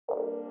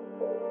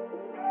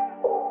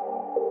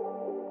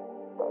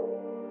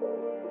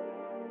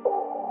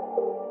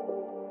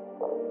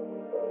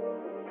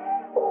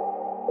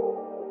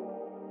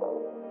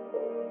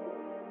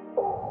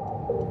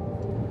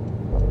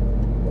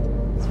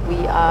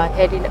are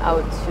heading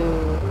out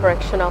to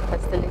correctional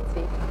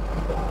facility,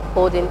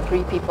 holding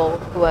 3 people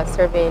who are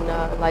serving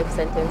life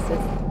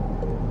sentences.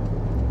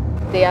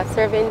 They are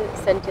serving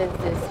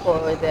sentences for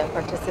their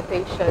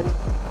participation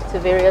to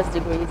various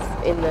degrees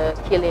in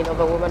the killing of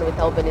a woman with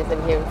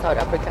albinism here in South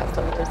Africa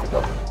some years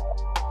ago.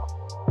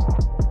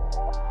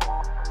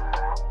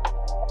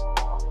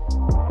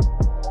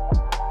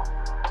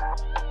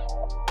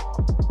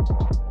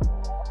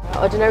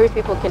 Ordinary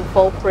people can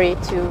fall prey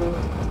to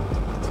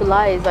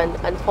lies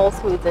and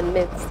falsehoods and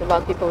myths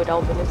about people with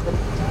albinism.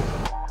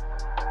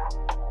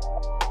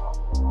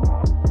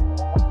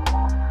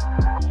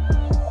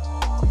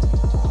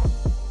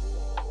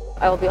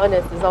 I'll be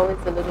honest, it's always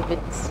a little bit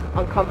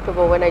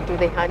uncomfortable when I do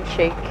the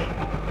handshake,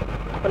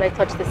 when I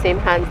touch the same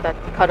hands that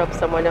cut up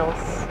someone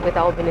else with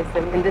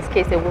albinism, in this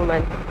case a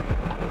woman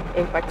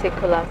in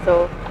particular.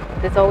 So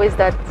there's always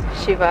that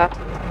shiver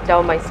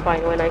down my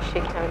spine when I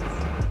shake hands.